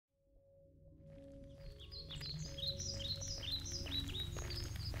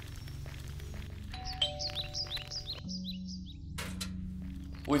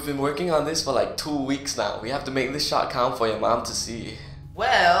We've been working on this for like 2 weeks now. We have to make this shot count for your mom to see.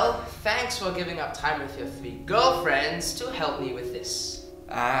 Well, thanks for giving up time with your 3 girlfriends to help me with this.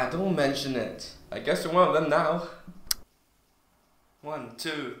 Don't mention it. I guess you're one of them now. 1,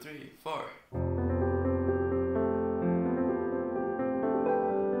 2, 3, 4.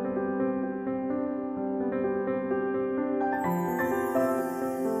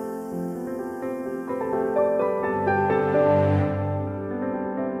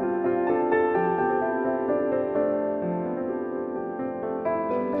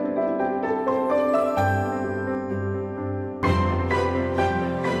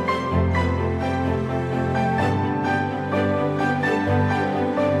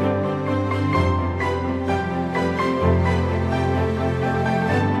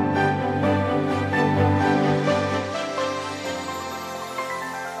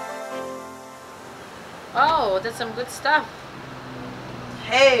 Oh, that's some good stuff.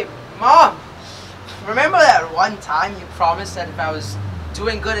 Hey, Mom! Remember that one time you promised that if I was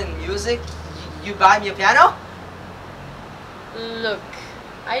doing good in music, you'd buy me a piano? Look,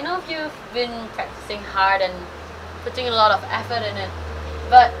 I know you've been practicing hard and putting a lot of effort in it,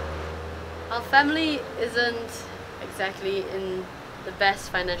 but our family isn't exactly in the best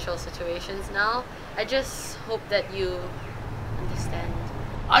financial situations now. I just hope that you understand.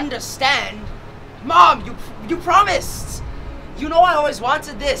 Understand? Mom, you promised! You know I always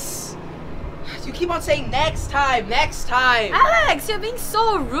wanted this. You keep on saying next time, next time. Alex, you're being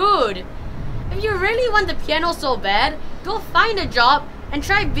so rude. If you really want the piano so bad, go find a job and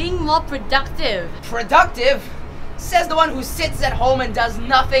try being more productive. Productive? Says the one who sits at home and does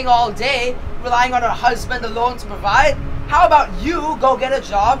nothing all day, relying on her husband alone to provide. How about you go get a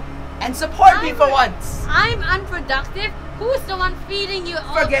job and support me for once? I'm unproductive. Who's the one feeding you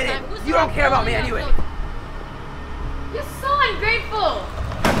all Forget the time? it. You don't care about me anyway. You're so ungrateful.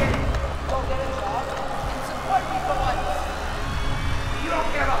 Forget it. Go get a job and support me for once. You don't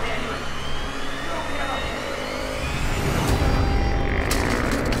care about me anyway. You don't care about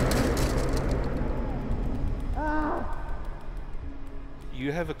me.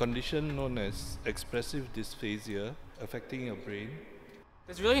 You have a condition known as expressive dysphasia affecting your brain.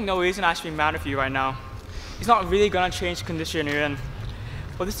 There's really no reason I should be mad with you right now. It's not really gonna change the condition you're in.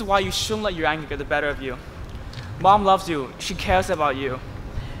 But this is why you shouldn't let your anger get the better of you. Mom loves you, she cares about you.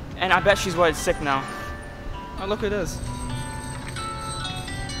 And I bet she's worried sick now. Oh, look at this.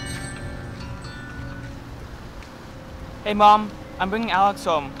 Hey Mom, I'm bringing Alex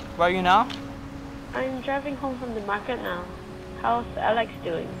home. Where are you now? I'm driving home from the market now. How's Alex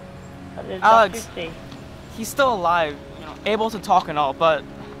doing? What did the Alex, doctor say? he's still alive, able to talk and all, but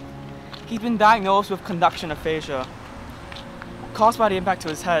he's been diagnosed with conduction aphasia. Caused by the impact to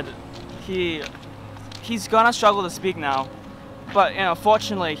his head. He's gonna struggle to speak now, but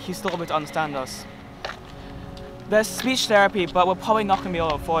fortunately, he's still able to understand us. There's speech therapy, but we're probably not gonna be able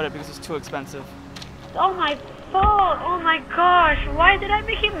to afford it because it's too expensive. Oh my fault! Oh my gosh! Why did I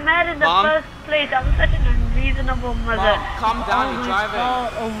make him mad in the Mom? first place? I was such an unreasonable mother. Mom, calm down, you're driving.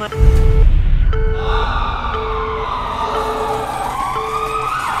 Fault. Oh my. Mom?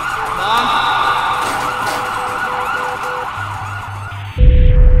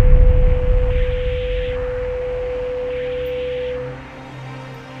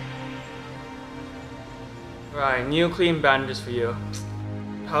 Right, new clean bandages for you.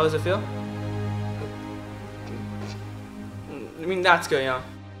 How does it feel? I mean, that's good,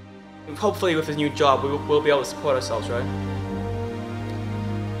 Hopefully with this new job, we'll be able to support ourselves, right?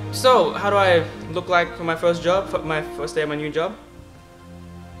 So, how do I look like for my first job, for my first day of my new job?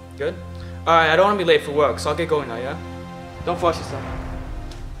 Good? Alright, I don't want to be late for work, so I'll get going now, yeah? Don't force yourself.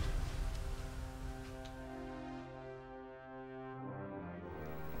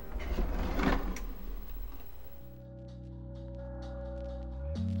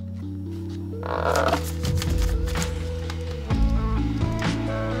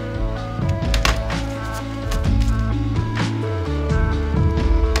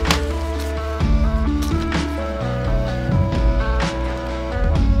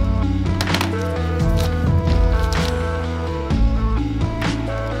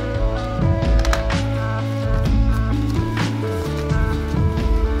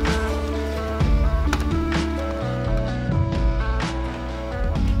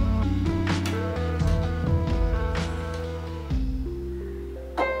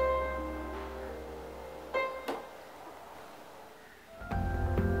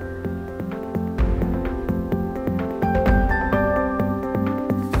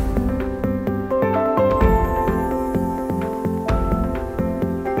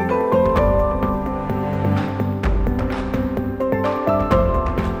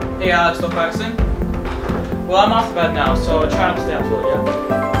 Hey Alex, still practicing? Well, I'm off to bed now, so try not to stay up till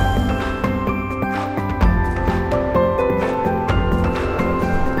yeah.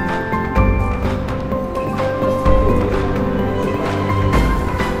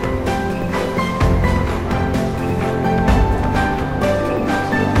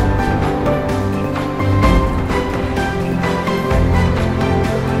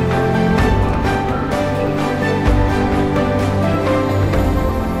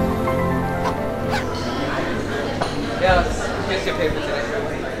 Here's your paper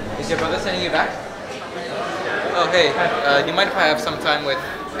today. Is your brother sending you back? Oh, hey, do you mind if I have some time with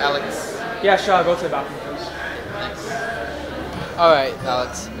Alex? Yeah, sure, I'll go to the bathroom first. Thanks. Alright,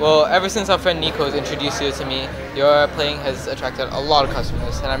 Alex. Well, ever since our friend Nico's introduced you to me, your playing has attracted a lot of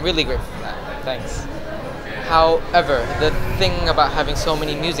customers, and I'm really grateful for that. Thanks. However, the thing about having so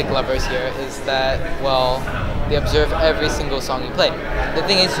many music lovers here is that, well, they observe every single song you play. The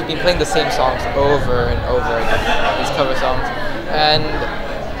thing is, you've been playing the same songs over and over again, these cover songs, and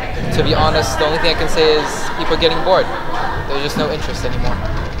to be honest, the only thing I can say is people are getting bored. There's just no interest anymore.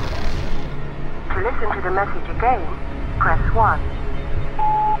 To listen to the message again, press 1.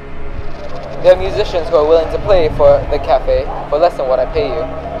 There are musicians who are willing to play for the cafe for less than what I pay you.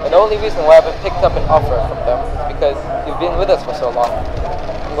 And the only reason why I haven't picked up an offer from them is because you've been with us for so long.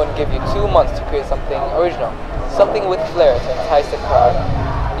 I'm going to give you 2 months to create something original, something with flair to entice the crowd.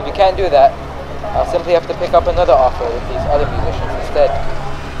 If you can't do that, I'll simply have to pick up another offer with these other musicians instead.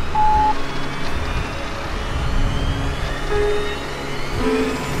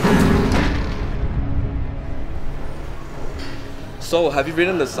 So, have you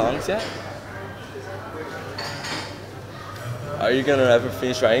written the songs yet? Are you gonna ever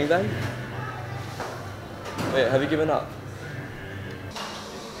finish writing them? Wait, have you given up?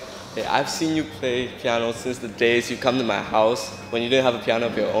 Hey, I've seen you play piano since the days you come to my house when you didn't have a piano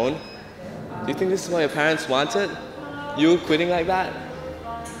of your own. Do you think this is what your parents wanted? You quitting like that?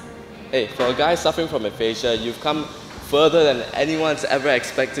 Hey, for a guy suffering from aphasia, you've come further than anyone's ever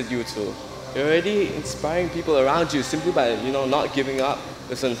expected you to. You're already inspiring people around you simply by, not giving up.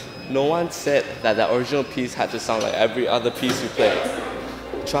 Listen, no one said that the original piece had to sound like every other piece you play.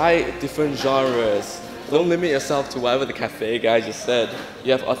 Try different genres. Don't limit yourself to whatever the cafe guy just said.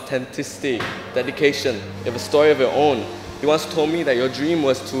 You have authenticity, dedication, you have a story of your own. You once told me that your dream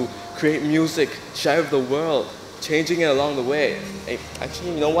was to create music, share with the world, changing it along the way. Hey,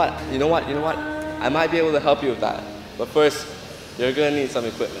 actually, you know what? I might be able to help you with that. But first, you're gonna need some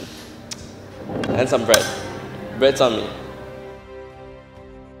equipment. And some bread. Bread's on me.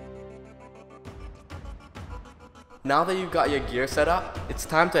 Now that you've got your gear set up, it's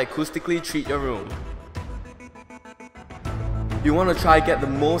time to acoustically treat your room. You want to try to get the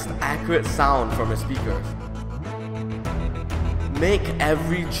most accurate sound from your speakers. Make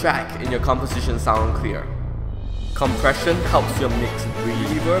every track in your composition sound clear. Compression helps your mix breathe.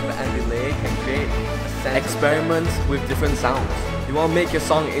 Reverb and delay can create experiments with different sounds. You want to make your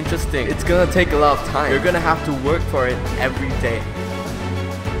song interesting. It's gonna take a lot of time. You're gonna have to work for it every day.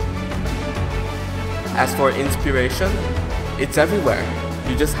 As for inspiration, it's everywhere.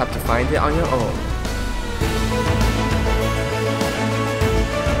 You just have to find it on your own.